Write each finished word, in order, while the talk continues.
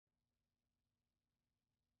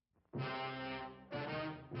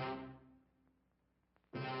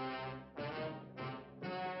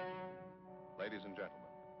Ladies and gentlemen,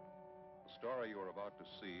 the story you are about to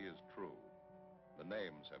see is true. The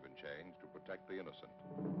names have been changed to protect the innocent.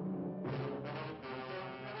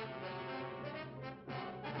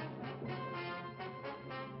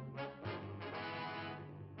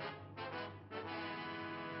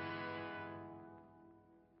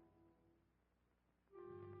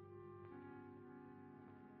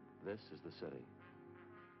 This is the city.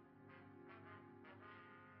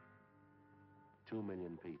 2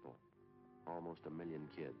 million people, almost 1 million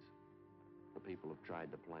kids. The people have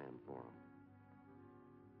tried to plan for them.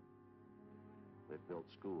 They've built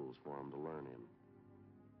schools for them to learn in,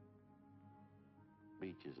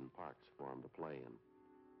 beaches and parks for them to play in.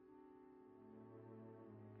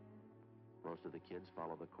 Most of the kids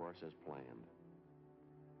follow the course as planned.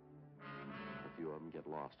 A few of them get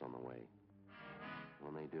lost on the way.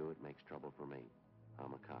 When they do, it makes trouble for me.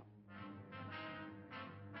 I'm a cop.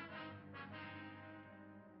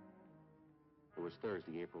 It was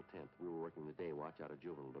Thursday, April 10th. We were working the day watch out of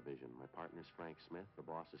Juvenile Division. My partner's Frank Smith. The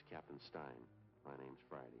boss is Captain Stein. My name's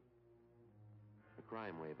Friday. A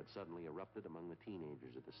crime wave had suddenly erupted among the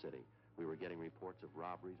teenagers of the city. We were getting reports of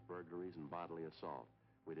robberies, burglaries, and bodily assault.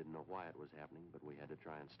 We didn't know why it was happening, but we had to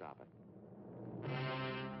try and stop it.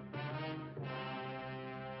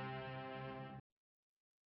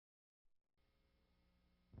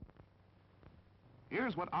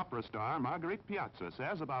 Here's what opera star Marguerite Piazza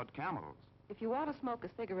says about Camels. If you want to smoke a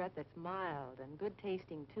cigarette that's mild and good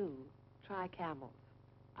tasting too, try Camels.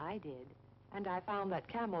 I did, and I found that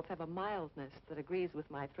Camels have a mildness that agrees with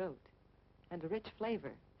my throat and a rich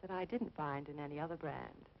flavor that I didn't find in any other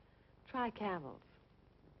brand. Try Camels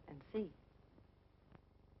and see.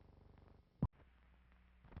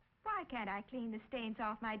 Why can't I clean the stains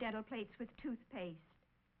off my dental plates with toothpaste?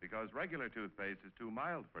 Because regular toothpaste is too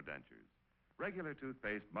mild for dentures. Regular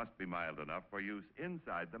toothpaste must be mild enough for use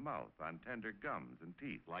inside the mouth on tender gums and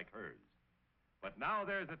teeth like hers. But now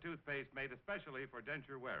there's a toothpaste made especially for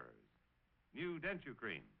denture wearers. New Denture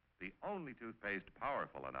Cream, the only toothpaste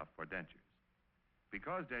powerful enough for dentures.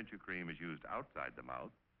 Because Denture Cream is used outside the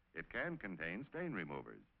mouth, it can contain stain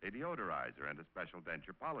removers, a deodorizer, and a special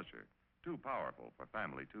denture polisher, too powerful for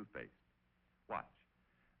family toothpaste. Watch.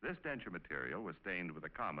 This denture material was stained with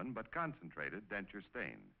a common but concentrated denture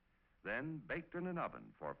stain, then baked in an oven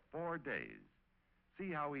for 4 days.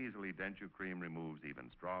 See how easily Denture Cream removes even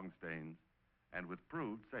strong stains, and with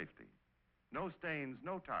proved safety. No stains,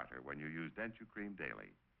 no tartar when you use Denture Cream daily.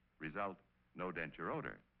 Result, no denture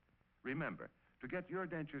odor. Remember, to get your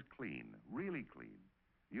dentures clean, really clean,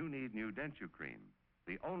 you need new Denture Cream,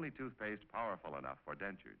 the only toothpaste powerful enough for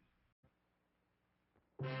dentures.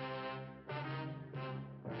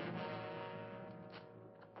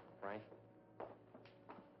 Frank?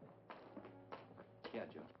 Yeah,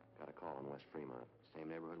 Joe. Got a call in West Fremont. Same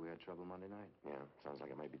neighborhood we had trouble Monday night? Yeah, sounds like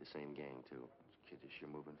it might be the same gang, too. Those kids are sure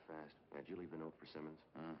moving fast. Yeah, did you leave the note for Simmons?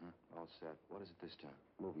 Mm-hmm. All set. What is it this time?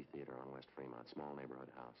 Movie theater on West Fremont, small neighborhood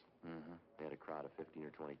house. Mm-hmm. They had a crowd of 15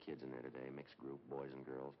 or 20 kids in there today, mixed group, boys and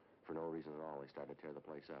girls. For no reason at all, they started to tear the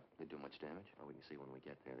place up. They do much damage? Well, we can see when we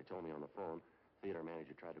get there. They told me on the phone, theater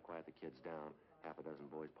manager tried to quiet the kids down. Half a dozen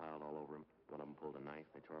boys piled all over him. One of them pulled a knife.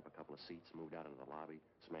 They tore up a couple of seats, moved out into the lobby,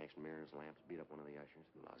 smashed mirrors, lamps, beat up one of the ushers.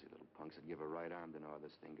 Lousy little punks that give a right arm to know how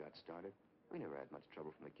this thing got started. We never had much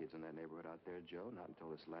trouble from the kids in that neighborhood out there, Joe. Not until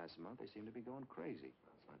this last month. They seem to be going crazy.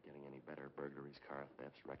 Well, it's not getting any better. Burglaries, car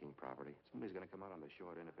thefts, wrecking property. Somebody's going to come out on the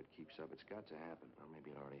short end if it keeps up. It's got to happen. Well,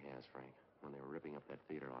 maybe it already has, Frank. When they were ripping up that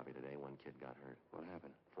theater lobby today, one kid got hurt. What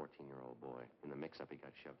happened? 14-year-old boy. In the mix-up, he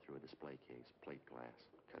got shoved through a display case, plate glass.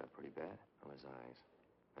 Cut up pretty bad. Well, his eyes.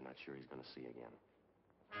 I'm not sure he's going to see again.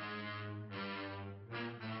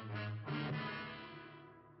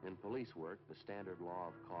 In police work, the standard law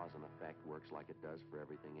of cause and effect works like it does for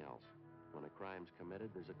everything else. When a crime's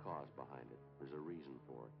committed, there's a cause behind it. There's a reason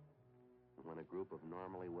for it. And when a group of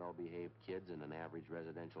normally well-behaved kids in an average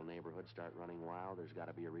residential neighborhood start running wild, there's got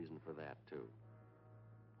to be a reason for that, too.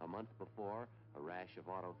 A month before, a rash of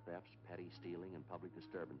auto thefts, petty stealing, and public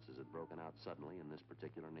disturbances had broken out suddenly in this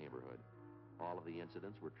particular neighborhood. All of the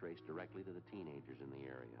incidents were traced directly to the teenagers in the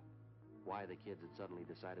area. Why the kids had suddenly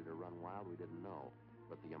decided to run wild, we didn't know,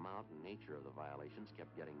 but the amount and nature of the violations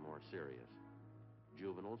kept getting more serious.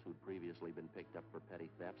 Juveniles who'd previously been picked up for petty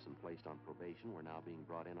thefts and placed on probation were now being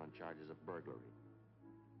brought in on charges of burglary.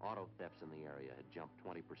 Auto thefts in the area had jumped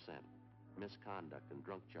 20%. Misconduct and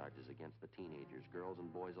drunk charges against the teenagers, girls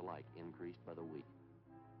and boys alike, increased by the week.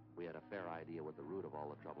 We had a fair idea what the root of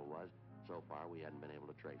all the trouble was. So far, we hadn't been able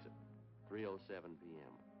to trace it. 3:07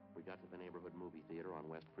 p.m. We got to the neighborhood movie theater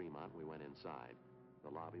on West Fremont. We went inside.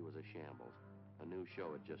 The lobby was a shambles. A new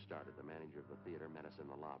show had just started. The manager of the theater met us in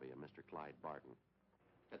the lobby, a Mr. Clyde Barton.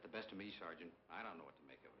 Got the best of me, Sergeant. I don't know what to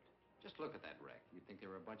make of it. Just look at that wreck. You'd think they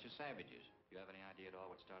were a bunch of savages. You have any idea at all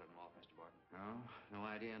what started them off, Mr. Barton? No, no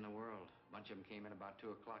idea in the world. A bunch of them came in about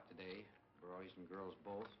 2 o'clock today. Boys and girls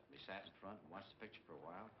both. They sat in front and watched the picture for a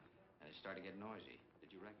while, and they started to get noisy. Did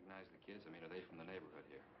you recognize the kids? I mean, are they from the neighborhood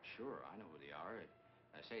here? Sure, I know who they are.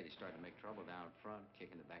 I say they started to make trouble down front,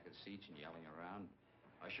 kicking the back of the seats and yelling around.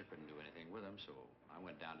 Usher couldn't do anything with them, so I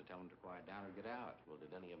went down to tell them to quiet down or get out. Well,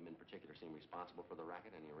 did any of them in particular seem responsible for the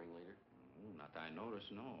racket? Any ringleader? Not that I noticed,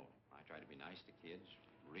 no. I tried to be nice to kids,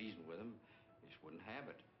 reason with them. They just wouldn't have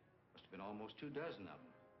it. Must have been almost 2 dozen of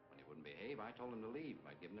them. When they wouldn't behave, I told them to leave.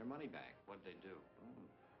 I'd give them their money back. What'd they do?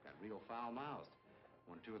 Got real foul-mouthed.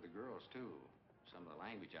 1 or 2 of the girls, too. Some of the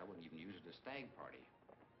language I wouldn't even use at a stag party.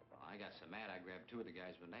 Well, I got so mad, I grabbed 2 of the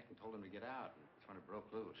guys by the neck and told them to get out. And that's when it broke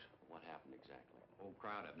loose. What happened exactly? A whole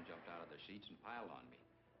crowd of them jumped out of their seats and piled on me.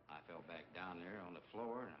 I fell back down there on the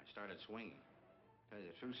floor, and I started swinging. To tell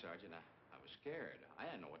you the truth, Sergeant, I was scared. I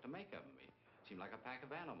didn't know what to make of them. It seemed like a pack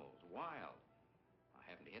of animals, wild. I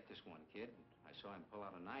happened to hit this one kid, and I saw him pull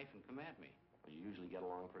out a knife and come at me. Well, you usually get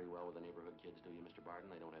along pretty well with the neighborhood kids, do you, Mr. Barton?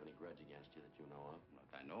 They don't have any grudge against you that you know of? Not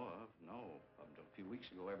that I know of, no. Up until a few weeks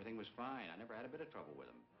ago, everything was fine. I never had a bit of trouble with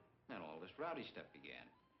them. Then all this rowdy stuff began.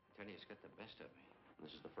 I tell you, it's got the best of me.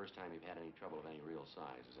 This is the first time you've had any trouble of any real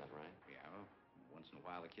size, is that right? Yeah, well, once in a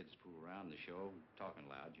while the kids fool around the show, talking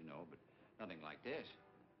loud, you know, but nothing like this.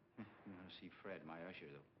 You know, see Fred, my usher,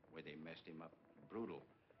 the way they messed him up, brutal.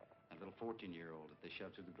 That little 14-year-old that they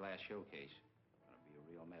shoved through the glass showcase. Gonna be a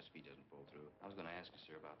real mess if he doesn't pull through. I was going to ask you,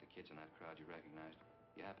 sir, about the kids in that crowd you recognized.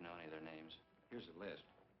 You happen to know any of their names? Here's a list.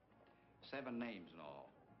 7 names in all.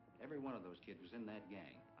 Every one of those kids was in that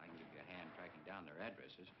gang. I can give you a hand tracking down their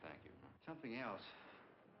addresses. Thank you. Something else.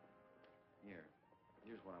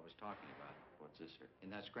 Here's what I was talking about. What's this, sir? In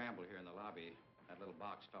that scramble here in the lobby, that little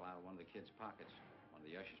box fell out of one of the kids' pockets. One of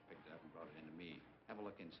the ushers picked it up and brought it into me. Have a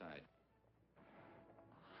look inside.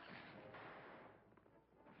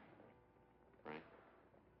 Frank?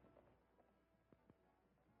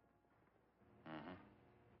 Mm-hmm.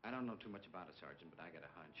 I don't know too much about it, Sergeant, but I got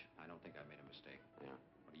a hunch. I don't think I made a mistake. Yeah.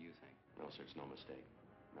 What do you think? No, sir, it's no mistake.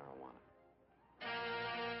 Marijuana.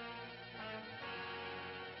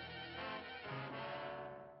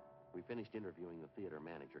 We finished interviewing the theater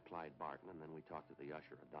manager, Clyde Barton, and then we talked to the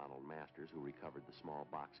usher, Donald Masters, who recovered the small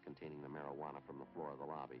box containing the marijuana from the floor of the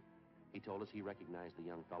lobby. He told us he recognized the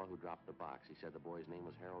young fellow who dropped the box. He said the boy's name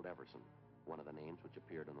was Harold Everson, one of the names which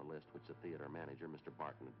appeared on the list which the theater manager, Mr.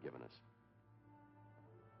 Barton, had given us.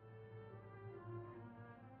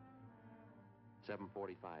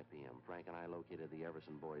 7:45 p.m., Frank and I located the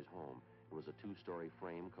Everson boys' home. It was a 2-story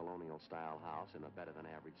frame, colonial-style house in a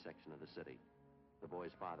better-than-average section of the city. The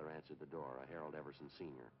boy's father answered the door, a Harold Everson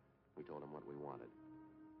Sr. We told him what we wanted.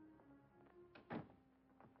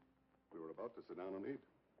 We were about to sit down and eat.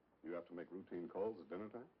 You have to make routine calls at dinner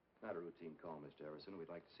time? Not a routine call, Mr. Everson.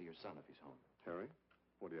 We'd like to see your son if he's home. Harry,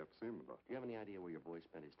 what do you have to see him about? Do you have any idea where your boy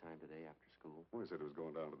spent his time today after school? Well, he said he was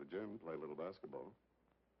going down to the gym to play a little basketball.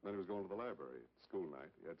 Then he was going to the library. It's school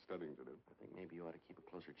night. He had studying to do. I think maybe you ought to keep a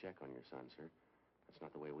closer check on your son, sir. That's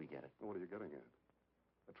not the way we get it. Well, what are you getting at?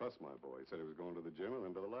 I trust my boy. He said he was going to the gym and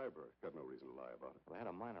then to the library. Got no reason to lie about it. We had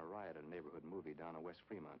a minor riot at a neighborhood movie down in West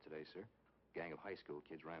Fremont today, sir. A gang of high school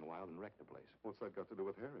kids ran wild and wrecked the place. What's that got to do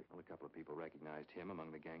with Harry? Well, a couple of people recognized him among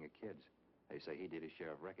the gang of kids. They say he did his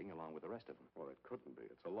share of wrecking along with the rest of them. Well, it couldn't be.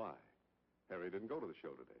 It's a lie. Harry didn't go to the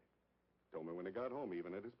show today. Told me when he got home, he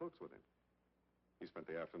even had his books with him. He spent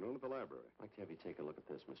the afternoon at the library. I'd like to have you take a look at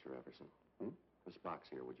this, Mr. Everson. Hmm? This box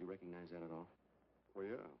here, would you recognize that at all? Well,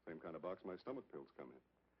 yeah. Same kind of box my stomach pills come in.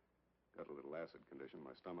 Got a little acid condition in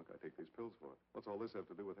my stomach. I take these pills for it. What's all this have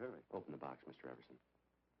to do with Harry? Open the box, Mr. Everson.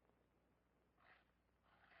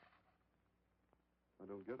 I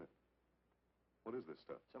don't get it. What is this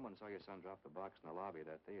stuff? Someone saw your son drop the box in the lobby of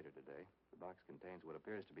that theater today. The box contains what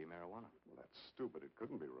appears to be marijuana. Well, that's stupid. It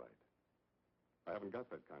couldn't be right. I haven't got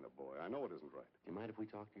that kind of boy. I know it isn't right. Do you mind if we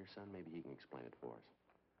talk to your son? Maybe he can explain it for us.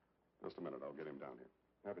 Just a minute. I'll get him down here.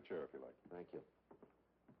 Have a chair if you like. Thank you.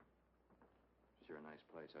 Sure a nice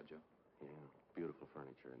place, huh, Joe? Yeah, beautiful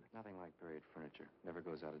furniture, isn't it? Nothing like period furniture. Never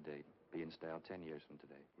goes out of date. Be in style 10 years from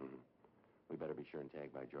today. Mm-hmm. We better be sure and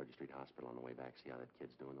tag by Georgia Street Hospital on the way back, see how that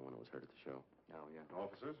kid's doing, the one who was hurt at the show. Oh, yeah.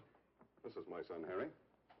 Officers, this is my son, Harry.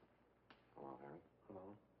 Hello, Harry. Hello.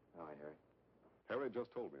 Hi, Harry. Harry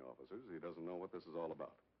just told me, officers, he doesn't know what this is all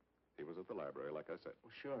about. He was at the library, like I said.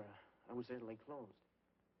 Well, sure. I was there till they closed.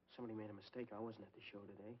 Somebody made a mistake. I wasn't at the show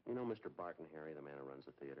today. You know Mr. Barton, Harry, the man who runs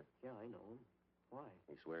the theater? Yeah, I know him. Why?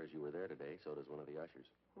 He swears you were there today, so does one of the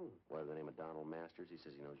ushers. Who? By the name of Donald Masters. He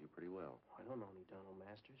says he knows you pretty well. I don't know any Donald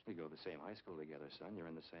Masters. We go to the same high school together, son.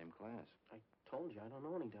 You're in the same class. I told you I don't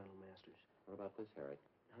know any Donald Masters. What about this, Harry?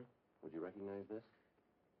 Huh? Would you recognize this?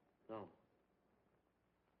 No,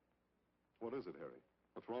 What is it, Harry?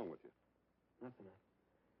 What's wrong with you? nothing.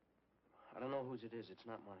 I don't know whose it is. It's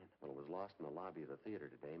not mine. Well, it was lost in the lobby of the theater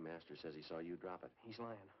today. Masters says he saw you drop it. He's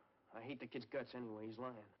lying. I hate the kid's guts anyway. He's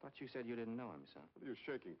lying. Thought you said you didn't know him, son. What are you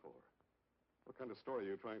shaking for? What kind of story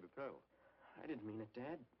are you trying to tell? I didn't mean it,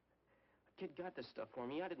 Dad. The kid got this stuff for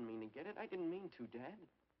me. I didn't mean to get it. I didn't mean to, Dad.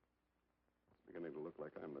 It's beginning to look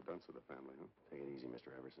like I'm the dunce of the family, huh? Take it easy,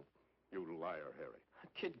 Mr. Everson. You liar, Harry.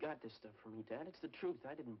 The kid got this stuff for me, Dad. It's the truth.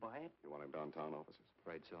 I didn't buy it. You want him downtown, officers?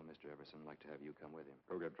 Afraid so, Mr. Everson. I'd like to have you come with him.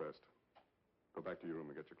 Go get dressed. Go back to your room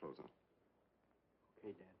and get your clothes on.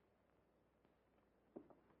 Okay, Dad.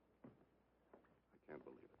 I can't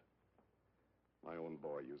believe it. My own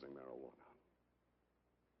boy using marijuana.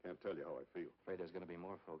 Can't tell you how I feel. Afraid there's going to be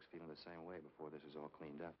more folks feeling the same way before this is all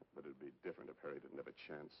cleaned up. But it'd be different if Harry didn't have a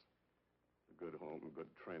chance. A good home,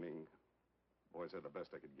 good training. Boys had the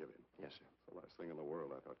best I could give him. Yes, sir. It's the last thing in the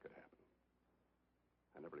world I thought could happen.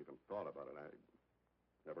 I never even thought about it. I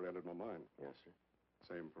never entered my mind. Yes, sir.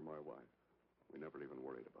 Same for my wife. We never even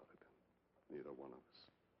worried about it. Neither one of us.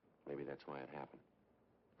 Maybe that's why it happened.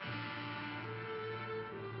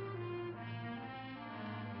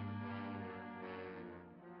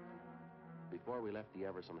 Before we left the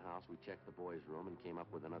Everson house, we checked the boys' room and came up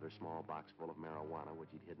with another small box full of marijuana,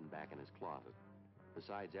 which he'd hidden back in his closet.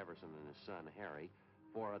 Besides Everson and his son, Harry,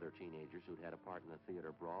 4 other teenagers who'd had a part in the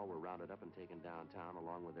theater brawl were rounded up and taken downtown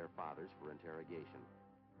along with their fathers for interrogation.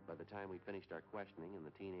 By the time we finished our questioning and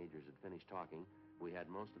the teenagers had finished talking, we had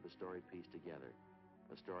most of the story pieced together.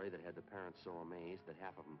 A story that had the parents so amazed that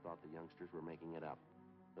half of them thought the youngsters were making it up.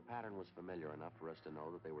 The pattern was familiar enough for us to know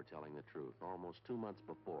that they were telling the truth. Almost 2 months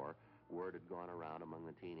before, word had gone around among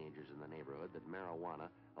the teenagers in the neighborhood that marijuana,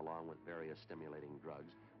 along with various stimulating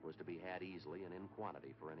drugs, was to be had easily and in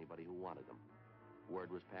quantity for anybody who wanted them. Word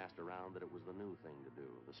was passed around that it was the new thing to do,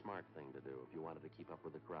 the smart thing to do if you wanted to keep up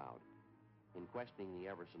with the crowd. In questioning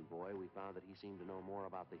the Everson boy, we found that he seemed to know more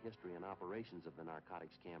about the history and operations of the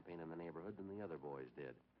narcotics campaign in the neighborhood than the other boys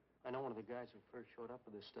did. I know one of the guys who first showed up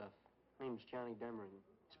with this stuff. His name's Johnny Demering.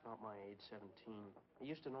 He's about my age, 17. I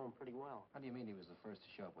used to know him pretty well. How do you mean he was the first to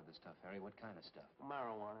show up with this stuff, Harry? What kind of stuff?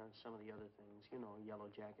 Marijuana and some of the other things. You know,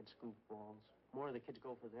 yellow jackets, goofballs. More of the kids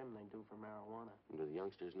go for them than they do for marijuana. And do the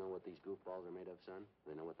youngsters know what these goofballs are made of, son?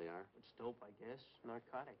 They know what they are? It's dope, I guess.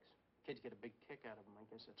 Narcotics. Kids get a big kick out of them. I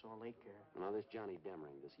guess that's all they care. Now, this Johnny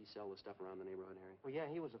Demering, does he sell the stuff around the neighborhood, Harry? Well, yeah,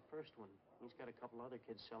 he was the first one. He's got a couple other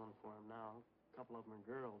kids selling for him now. A couple of them are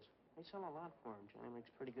girls. They sell a lot for him. Johnny makes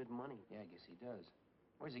pretty good money. Yeah, I guess he does.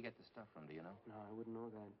 Where's he get the stuff from, do you know? No, I wouldn't know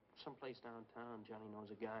that. Someplace downtown, Johnny knows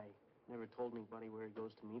a guy. Never told anybody where he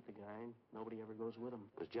goes to meet the guy. Nobody ever goes with him.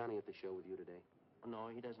 Was Johnny at the show with you today? No,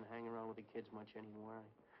 he doesn't hang around with the kids much anymore.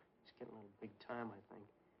 He's getting a little big time, I think.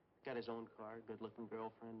 Got his own car, good-looking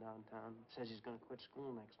girlfriend downtown. Says he's going to quit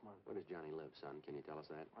school next month. Where does Johnny live, son? Can you tell us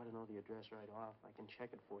that? I don't know the address right off. I can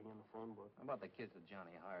check it for you in the phone book. How about the kids that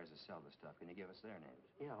Johnny hires to sell the stuff? Can you give us their names?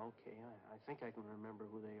 Yeah, okay. I think I can remember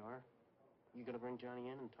who they are. You gonna bring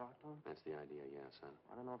Johnny in and talk to him? That's the idea, yeah, son.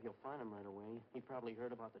 I don't know if you'll find him right away. He probably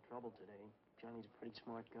heard about the trouble today. Johnny's a pretty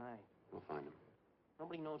smart guy. We'll find him.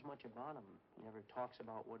 Nobody knows much about him. He never talks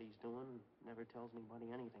about what he's doing, never tells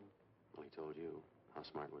anybody anything. Well, he told you. How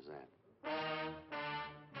smart was that?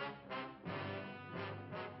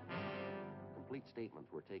 Complete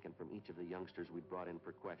statements were taken from each of the youngsters we'd brought in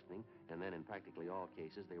for questioning, and then in practically all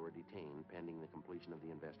cases, they were detained pending the completion of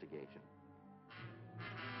the investigation.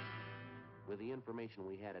 With the information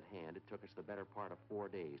we had at hand, it took us the better part of 4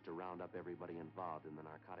 days to round up everybody involved in the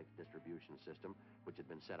narcotics distribution system, which had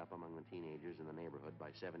been set up among the teenagers in the neighborhood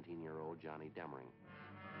by 17-year-old Johnny Demering.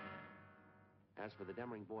 As for the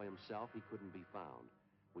Demering boy himself, he couldn't be found.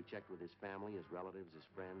 We checked with his family, his relatives, his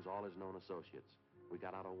friends, all his known associates. We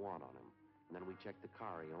got out a warrant on him. And then we checked the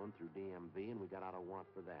car he owned through DMV, and we got out a warrant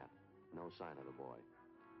for that. No sign of the boy.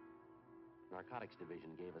 Narcotics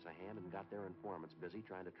Division gave us a hand and got their informants busy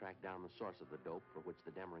trying to track down the source of the dope for which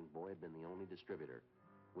the Demering boy had been the only distributor.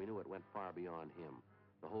 We knew it went far beyond him.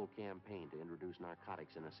 The whole campaign to introduce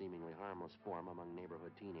narcotics in a seemingly harmless form among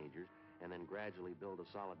neighborhood teenagers and then gradually build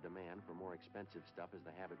a solid demand for more expensive stuff as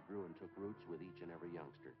the habit grew and took roots with each and every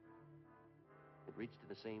youngster. It reached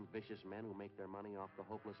to the same vicious men who make their money off the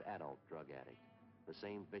hopeless adult drug addict. The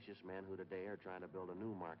same vicious men who today are trying to build a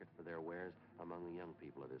new market for their wares among the young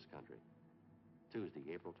people of this country. Tuesday,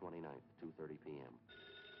 April 29th, 2:30 p.m.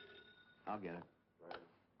 I'll get it. Right.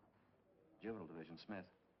 Juvenile Division, Smith.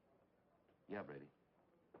 Yeah, Brady.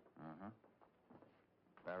 Uh-huh.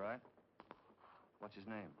 That right? What's his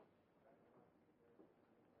name?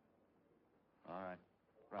 All right.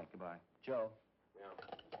 Right, goodbye. Joe. Yeah.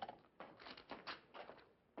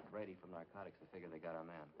 Brady from Narcotics. They figure they got our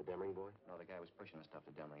man. The Demring boy? No, the guy who was pushing the stuff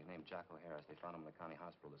to Demring. His name's Jocko Harris. They found him in the county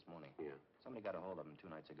hospital this morning. Yeah. Somebody got a hold of him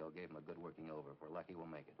 2 nights ago, gave him a good working over. If we're lucky,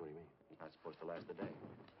 we'll make it. What do you mean? He's not supposed to last a day.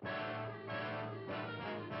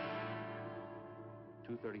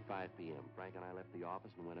 2:35 p.m. Frank and I left the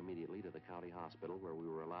office and went immediately to the county hospital where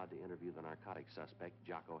we were allowed to interview the narcotics suspect,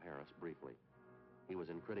 Jocko Harris, briefly. He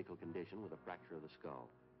was in critical condition with a fracture of the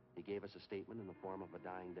skull. He gave us a statement in the form of a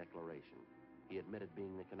dying declaration. He admitted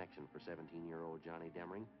being the connection for 17-year-old Johnny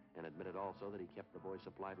Demring and admitted also that he kept the boy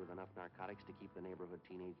supplied with enough narcotics to keep the neighborhood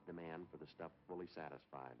teenage demand for the stuff fully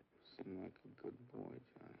satisfied. Seemed like a good boy,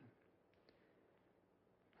 Johnny.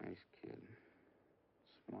 Nice kid.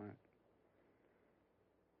 Smart.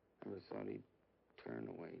 Never thought he'd turn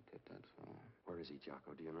away, that's all. Where is he,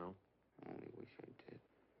 Jocko? Do you know? I only wish I did.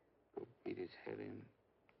 Go beat his head in,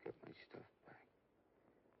 get my stuff back.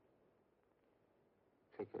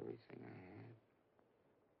 Took everything I had.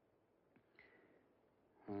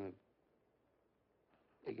 One of the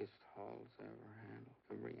biggest hauls I ever handled,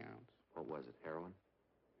 every ounce. What was it, heroin?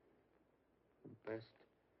 The best.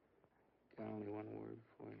 Got only one word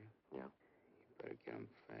for you. Yeah? You better get him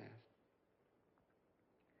fast.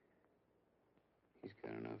 He's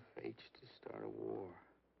got enough H to start a war.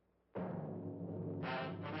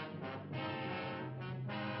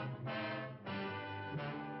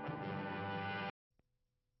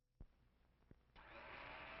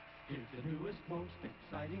 It's the newest, most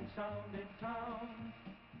exciting sound in town.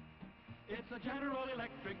 It's a General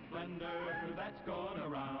Electric blender that's going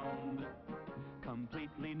around.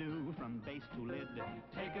 Completely new from base to lid.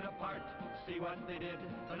 Take it apart, see what they did.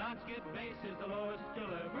 The non-skid base is the lowest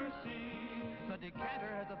you'll ever see. The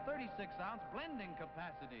decanter has a 36-ounce blending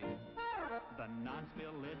capacity. The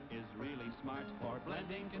non-spill lid is really smart. For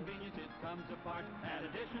blending convenience, it comes apart. Add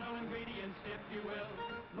additional ingredients, if you will.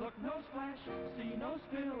 Look, no splash, see no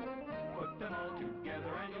spill. Put them all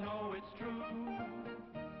together and you know it's true.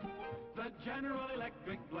 The General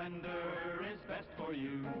Electric blender is best for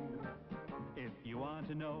you. If you want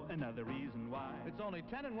to know another reason why, It's only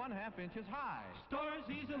 10 1/2 inches high. stores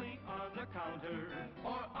easily on the counter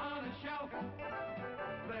or on a shelf.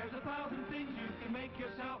 There's 1,000 things you can make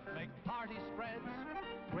yourself. Make party spreads.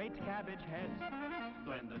 Great cabbage heads.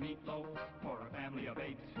 Blend the meatloaf for a family of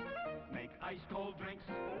 8. Make ice-cold drinks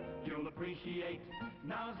you'll appreciate.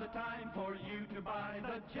 Now's the time for you to buy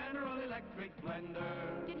the General Electric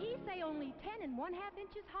blender. Did he say only 10 1/2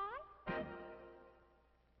 inches high?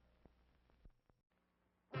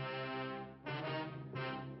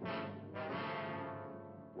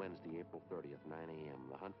 Wednesday, April 30th, 9 a.m.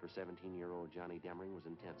 The hunt for 17-year-old Johnny Demring was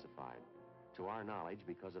intensified. To our knowledge,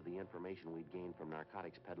 because of the information we'd gained from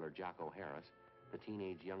narcotics peddler Jocko Harris, the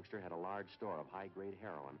teenage youngster had a large store of high-grade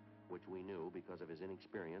heroin, which we knew, because of his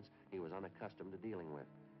inexperience, he was unaccustomed to dealing with.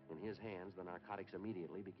 In his hands, the narcotics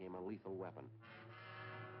immediately became a lethal weapon.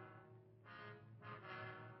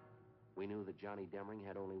 We knew that Johnny Demring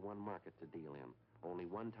had only one market to deal in, only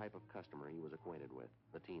one type of customer he was acquainted with,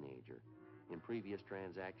 the teenager. In previous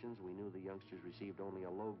transactions, we knew the youngsters received only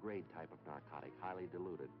a low-grade type of narcotic, highly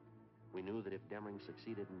diluted. We knew that if Demring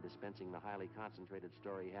succeeded in dispensing the highly concentrated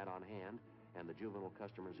store he had on hand, and the juvenile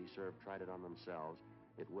customers he served tried it on themselves,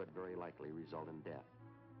 it would very likely result in death.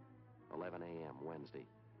 11 a.m., Wednesday.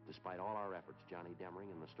 Despite all our efforts, Johnny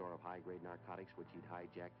Demring and the store of high-grade narcotics which he'd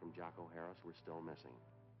hijacked from Jocko Harris were still missing.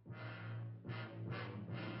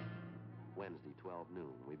 Wednesday, 12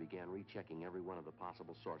 noon, we began rechecking every one of the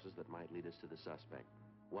possible sources that might lead us to the suspect.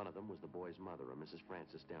 One of them was the boy's mother, a Mrs.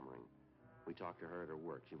 Frances Demring. We talked to her at her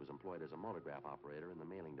work. She was employed as a multigraph operator in the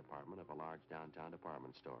mailing department of a large downtown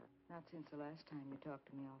department store. Not since the last time you talked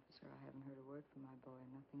to me, officer. I haven't heard a word from my boy,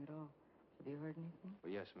 nothing at all. Have you heard anything? Well,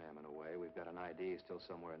 yes, ma'am, in a way. We've got an ID still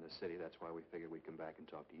somewhere in the city. That's why we figured we'd come back and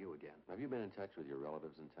talk to you again. Have you been in touch with your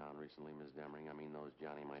relatives in town recently, Miss Demring? I mean, those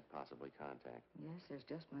Johnny might possibly contact. Yes, there's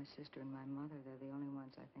just my sister and my mother. They're the only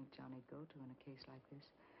ones I think Johnny'd go to in a case like this.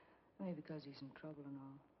 Maybe because he's in trouble and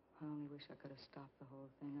all. I only wish I could have stopped the whole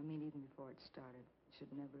thing. I mean, even before it started. It should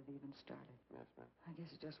never have even started. Yes, ma'am. I guess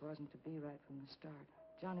it just wasn't to be right from the start.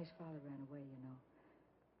 Johnny's father ran away, you know.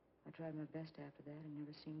 I tried my best after that. It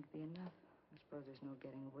never seemed to be enough. I suppose there's no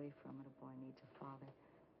getting away from it. A boy needs a father.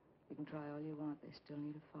 You can try all you want. They still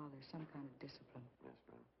need a father, some kind of discipline. Yes,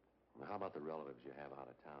 ma'am. Well, how about the relatives you have out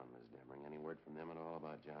of town, Miss Demring? Any word from them at all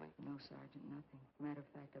about Johnny? No, Sergeant, nothing. Matter of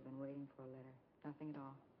fact, I've been waiting for a letter. Nothing at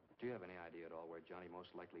all. Do you have any idea at all where Johnny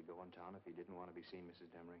most likely go in town if he didn't want to be seen,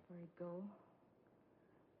 Mrs. Demring? Where he'd go?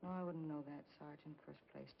 No, I wouldn't know that, Sergeant. First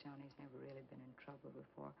place, Johnny's never really been in trouble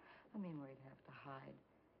before. I mean, where he'd have to hide.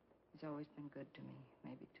 He's always been good to me.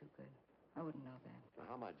 Maybe too good. I wouldn't know that. Well,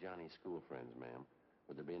 how about Johnny's school friends, ma'am?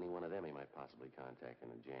 Would there be any one of them he might possibly contact in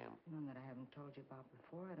a jam? None that I haven't told you about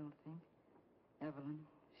before, I don't think. Evelyn.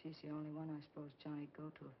 She's the only one I suppose Johnny'd go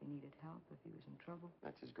to if he needed help, if he was in trouble.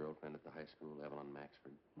 That's his girlfriend at the high school, Evelyn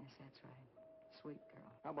Maxford? Yes, that's right. Sweet girl.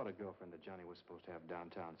 How about a girlfriend that Johnny was supposed to have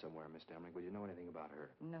downtown somewhere, Miss Demring? Would you know anything about her?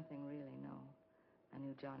 Nothing really, no. I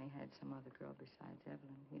knew Johnny had some other girl besides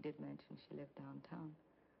Evelyn. He did mention she lived downtown.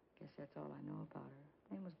 Guess that's all I know about her.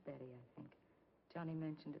 Name was Betty, I think. Johnny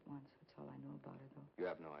mentioned it once. That's all I know about her, though. You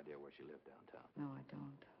have no idea where she lived downtown? No, I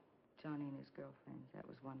don't. Johnny and his girlfriends, that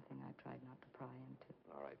was one thing I tried not to pry into.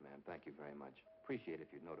 All right, ma'am. Thank you very much. Appreciate it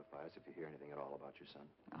if you'd notify us if you hear anything at all about your son.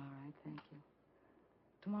 All right, thank you.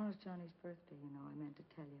 Tomorrow's Johnny's birthday, you know. I meant to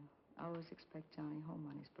tell you. I always expect Johnny home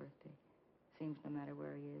on his birthday. Seems no matter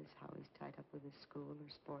where he is, how he's tied up with his school or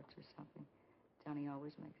sports or something, Johnny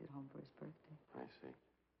always makes it home for his birthday. I see.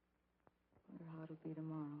 Wonder how it'll be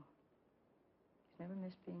tomorrow. He's never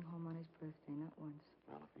missed being home on his birthday, not once.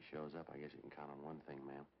 Well, if he shows up, I guess you can count on one thing,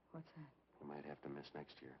 ma'am. What's that? You might have to miss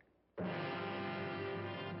next year.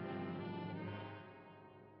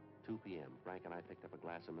 2 p.m. Frank and I picked up a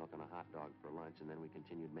glass of milk and a hot dog for lunch, and then we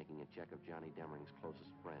continued making a check of Johnny Demring's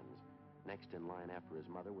closest friends. Next in line after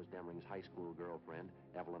his mother was Demring's high school girlfriend,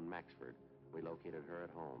 Evelyn Maxford. We located her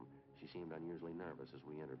at home. She seemed unusually nervous as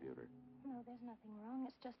we interviewed her. No, there's nothing wrong.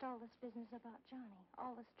 It's just all this business about Johnny.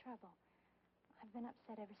 All this trouble. I've been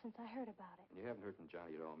upset ever since I heard about it. You haven't heard from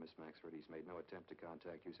Johnny at all, Miss Maxford. He's made no attempt to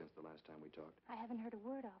contact you since the last time we talked. I haven't heard a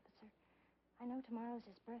word, officer. I know tomorrow's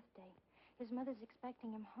his birthday. His mother's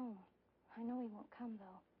expecting him home. I know he won't come,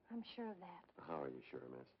 though. I'm sure of that. How are you sure,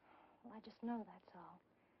 miss? Well, I just know that's all.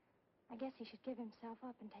 I guess he should give himself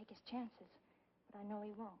up and take his chances. But I know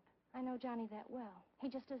he won't. I know Johnny that well. He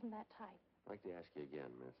just isn't that type. I'd like to ask you again,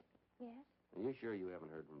 miss. Yes? Are you sure you haven't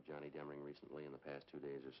heard from Johnny Demring recently in the past 2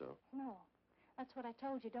 days or so? No. That's what I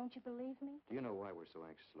told you. Don't you believe me? Do you know why we're so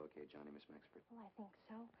anxious to locate Johnny, Miss Maxford? Well, I think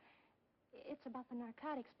so. It's about the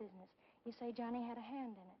narcotics business. You say Johnny had a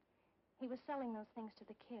hand in it. He was selling those things to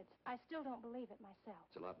the kids. I still don't believe it myself.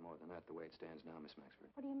 It's a lot more than that the way it stands now, Miss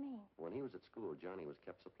Maxford. What do you mean? When he was at school, Johnny was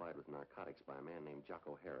kept supplied with narcotics by a man named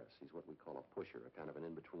Jocko Harris. He's what we call a pusher, a kind of an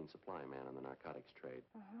in-between supply man in the narcotics trade.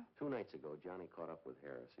 2 nights ago, Johnny caught up with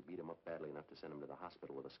Harris. He beat him up badly enough to send him to the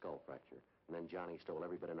hospital with a skull fracture. And then Johnny stole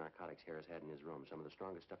every bit of narcotics Harris had in his room, some of the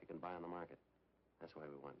strongest stuff you can buy on the market. That's why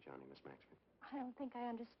we want Johnny, Miss Maxford. I don't think I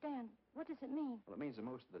understand. What does it mean? Well, it means that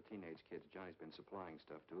most of the teenage kids Johnny's been supplying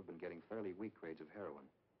stuff to have been getting fairly weak grades of heroin.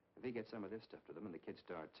 If he gets some of this stuff to them and the kids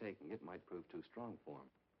start taking it, it might prove too strong for them.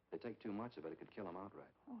 If they take too much of it, it could kill them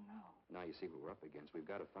outright. Oh, no. Now you see what we're up against. We've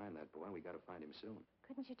got to find that boy, and we've got to find him soon.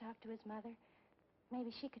 Couldn't you talk to his mother?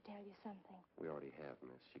 Maybe she could tell you something. We already have,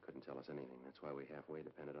 miss. She couldn't tell us anything. That's why we halfway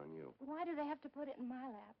depended on you. Why do they have to put it in my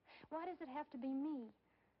lap? Why does it have to be me?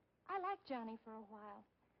 I liked Johnny for a while.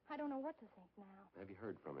 I don't know what to think now. Have you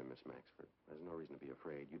heard from him, Miss Maxford? There's no reason to be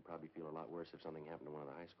afraid. You'd probably feel a lot worse if something happened to one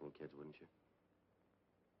of the high school kids, wouldn't you?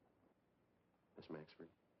 Miss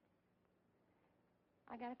Maxford?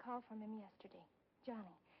 I got a call from him yesterday.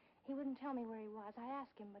 Johnny. He wouldn't tell me where he was. I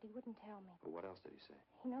asked him, but he wouldn't tell me. Well, what else did he say?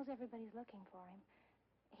 He knows everybody's looking for him.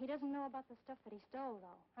 He doesn't know about the stuff that he stole,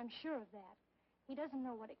 though. I'm sure of that. He doesn't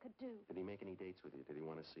know what it could do. Did he make any dates with you? Did he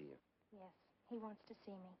want to see you? Yes, he wants to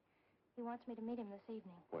see me. He wants me to meet him this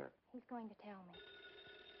evening. Where? He's going to tell me.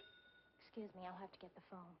 Excuse me, I'll have to get the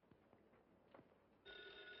phone.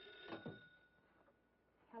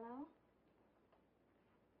 Hello?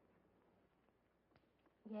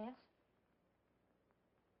 Yes?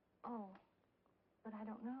 Oh, but I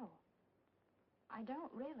don't know. I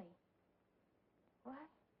don't really. What?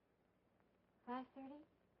 5:30?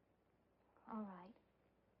 All right.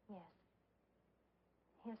 Yes.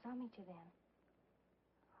 Yes, I'll meet you then.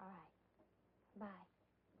 All right. Bye.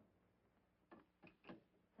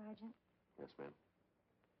 Sergeant? Yes, ma'am.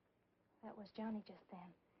 That was Johnny just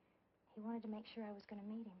then. He wanted to make sure I was going to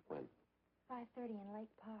meet him. When? 5:30 in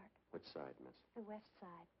Lake Park. Which side, miss? The west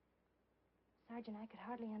side. Sergeant, I could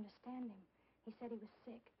hardly understand him. He said he was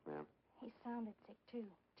sick. Ma'am? He sounded sick, too.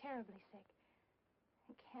 Terribly sick.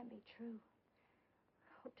 It can't be true.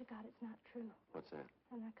 Hope to God it's not true. What's that?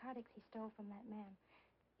 The narcotics he stole from that man.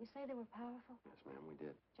 You say they were powerful? Yes, ma'am, we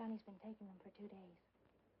did. Johnny's been taking them for 2 days.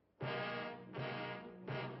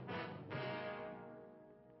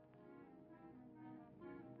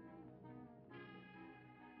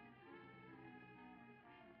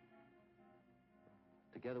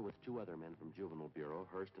 Together with two other men from Juvenile Bureau,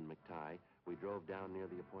 Hurst and McTighe, we drove down near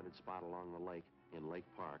the appointed spot along the lake in Lake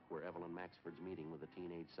Park where Evelyn Maxford's meeting with the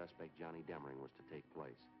teenage suspect Johnny Demring was to take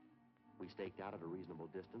place. We staked out at a reasonable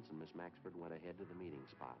distance, and Miss Maxford went ahead to the meeting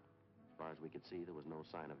spot. As far as we could see, there was no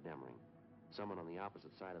sign of Demring. Someone on the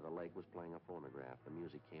opposite side of the lake was playing a phonograph. The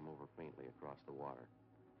music came over faintly across the water.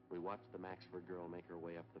 We watched the Maxford girl make her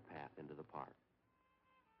way up the path into the park.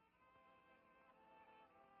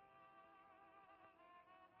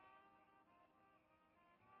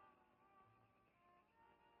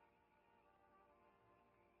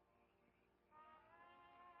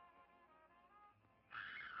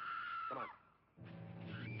 Come on.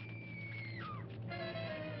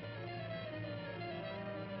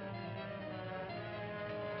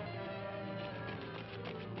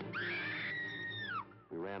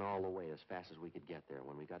 We ran all the way as fast as we could get there.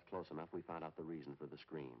 When we got close enough, we found out the reason for the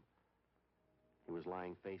scream. He was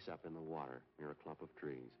lying face up in the water near a clump of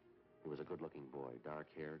trees. He was a good-looking boy, dark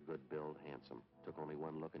hair, good build, handsome. Took only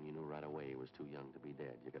one look and you knew right away he was too young to be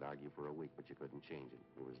dead. You could argue for a week, but you couldn't change it.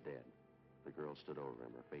 He was dead. The girl stood over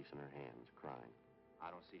him, her face in her hands, crying. I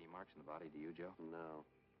don't see any marks in the body, do you, Joe? No.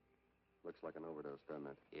 Looks like an overdose, doesn't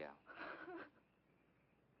it? Yeah.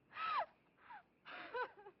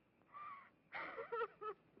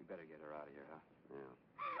 We better get her out of here, huh? Yeah.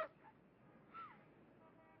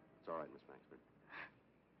 It's all right, Miss Maxford.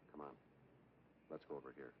 Come on. Let's go over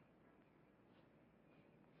here.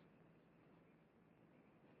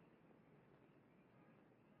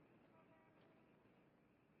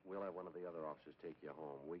 We'll have one of the other officers take you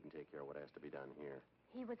home. We can take care of what has to be done here.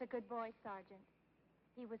 He was a good boy, Sergeant.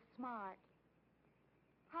 He was smart.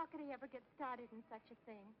 How could he ever get started in such a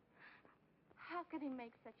thing? How could he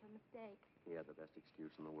make such a mistake? He had the best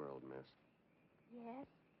excuse in the world, miss. Yes?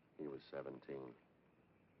 He was 17.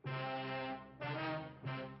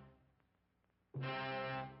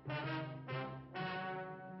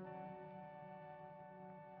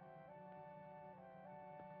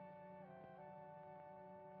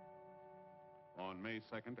 On May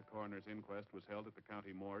 2nd, a coroner's inquest was held at the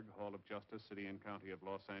County Morgue, Hall of Justice, City and County of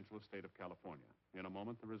Los Angeles, State of California. In a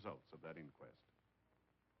moment, the results of that inquest.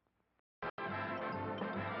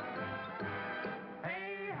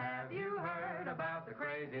 Hey, have you heard about the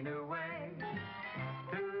crazy new way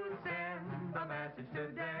to send a message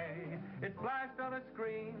today? It's flashed on a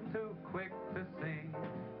screen, too quick to see,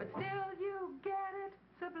 but still you get it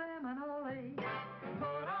subliminally.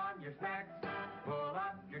 Put on your specs, pull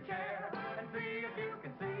up your chair, and see if you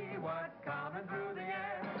can see what's coming through the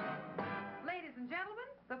air. Ladies and gentlemen,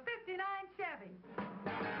 the 59 Chevy.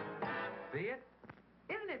 See it?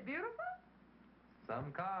 Isn't it beautiful?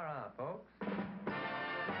 Some car, huh, folks?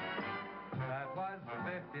 That was the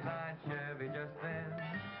 59 Chevy just then.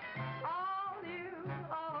 All new,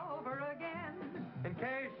 all over again. In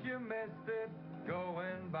case you missed it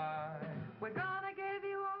going by, We're gonna give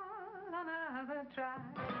you all another try.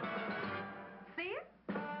 See it?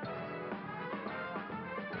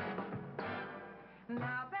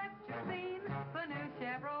 Now bet you've seen the new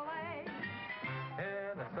Chevrolet.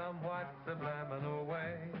 in a somewhat subliminal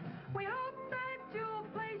way. We hope that you'll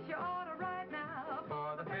place your order right now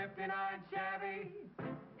For the 59 Chevy.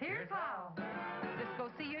 Here's how. Just go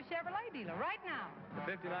see your Chevrolet dealer right now.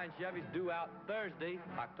 The 59 Chevy's due out Thursday,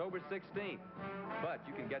 October 16th. But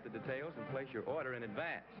you can get the details and place your order in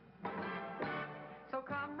advance. So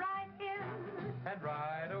come right in And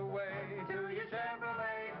right away to your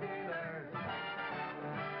Chevrolet dealer.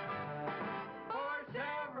 For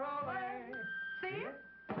Chevrolet. See it?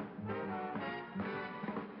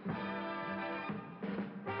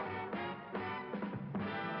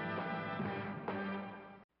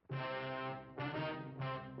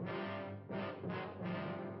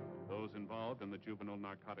 Those involved in the juvenile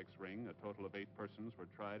narcotics ring, a total of 8 persons, were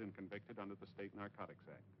tried and convicted under the State Narcotics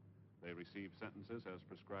Act. They received sentences as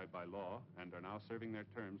prescribed by law and are now serving their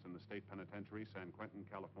terms in the State Penitentiary, San Quentin,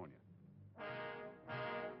 California.